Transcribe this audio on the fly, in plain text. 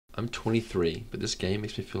I'm 23, but this game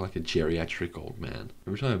makes me feel like a geriatric old man.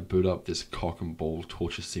 Every time I boot up this cock and ball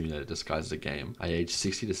torture simulator disguised as a game, I age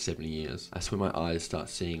 60 to 70 years. I swear my eyes start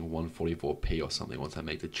seeing 144p or something once I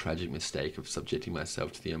make the tragic mistake of subjecting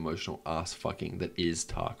myself to the emotional ass fucking that is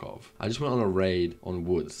Tarkov. I just went on a raid on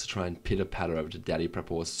Woods to try and pitter patter over to Daddy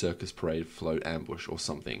Prepor's circus parade float ambush or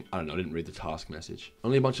something. I don't know, I didn't read the task message.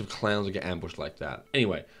 Only a bunch of clowns would get ambushed like that.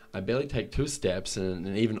 Anyway, I barely take 2 steps and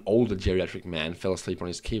an even older geriatric man fell asleep on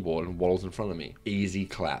his keyboard and waddles in front of me. Easy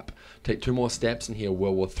clap. Take 2 more steps and hear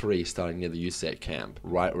World War III starting near the USEC camp,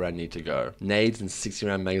 right where I need to go. Nades and 60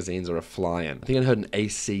 round magazines are a flying. I think I heard an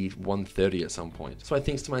AC-130 at some point. So I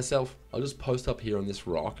think to myself, I'll just post up here on this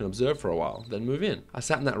rock and observe for a while, then move in. I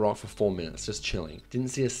sat in that rock for 4 minutes, just chilling. Didn't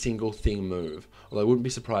see a single thing move, although I wouldn't be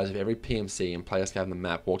surprised if every PMC and player scout on the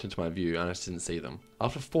map walked into my view and I just didn't see them.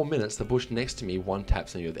 After 4 minutes, the bush next to me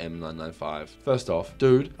one-taps me with M995. First off,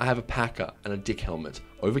 dude, I have a packer and a dick helmet.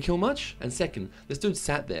 Overkill much? And second, this dude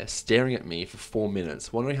sat there staring at me for 4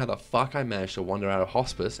 minutes, wondering how the fuck I managed to wander out of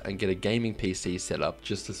hospice and get a gaming PC set up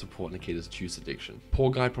just to support Nikita's juice addiction.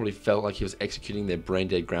 Poor guy probably felt like he was executing their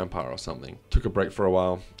brain-dead grandpa or something. Took a break for a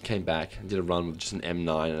while, came back, and did a run with just an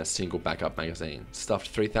M9 and a single backup magazine. Stuffed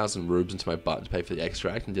 3,000 rubes into my butt to pay for the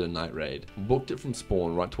extract and did a night raid. Booked it from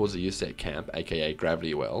spawn right towards the USEC camp, aka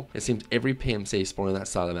Gravity Well. It seems every PMC spawning on that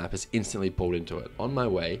side of the map has instantly pulled into it. On my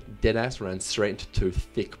way, deadass ran straight into 2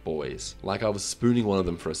 thick boys. Like I was spooning one of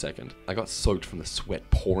them for a second. I got soaked from the sweat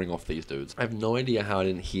pouring off these dudes. I have no idea how I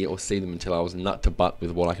didn't hear or see them until I was nut to butt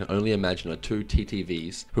with what I can only imagine are 2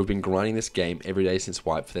 TTVs who have been grinding this game every day since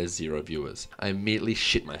Wipe for their 0 viewers. I immediately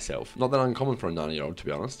shit myself. Not that uncommon for a 90-year-old, to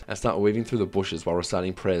be honest. I start weaving through the bushes while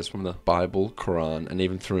reciting prayers from the Bible, Quran, and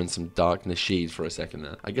even threw in some dark nasheed for a second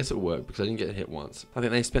there. I guess it worked because I didn't get hit once. I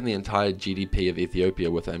think they spent the entire GDP of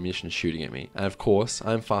Ethiopia with ammunition shooting at me. And of course,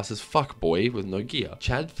 I am fast as fuck, boy, with no gear.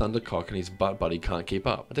 Chad Thundercock and his butt buddy can't keep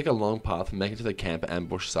up. I take a long path and make it to the camp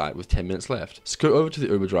ambush site with 10 minutes left. Scoot over to the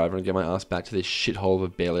Uber driver and get my ass back to this shithole of a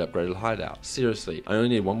barely upgraded hideout. Seriously, I only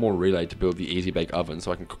need one more relay to build the easy bake oven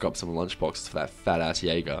so I can cook up some lunchboxes for that fat ass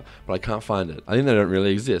Jaeger, but I can't find it. I think they don't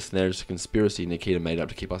really exist and they're just a conspiracy Nikita made up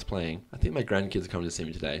to keep us playing. I think my grandkids are coming to see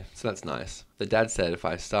me today, so that's nice. The dad said if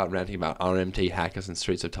I start ranting about RMT hackers and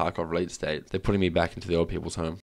Streets of Tarkov release date, they're putting me back into the old people's home.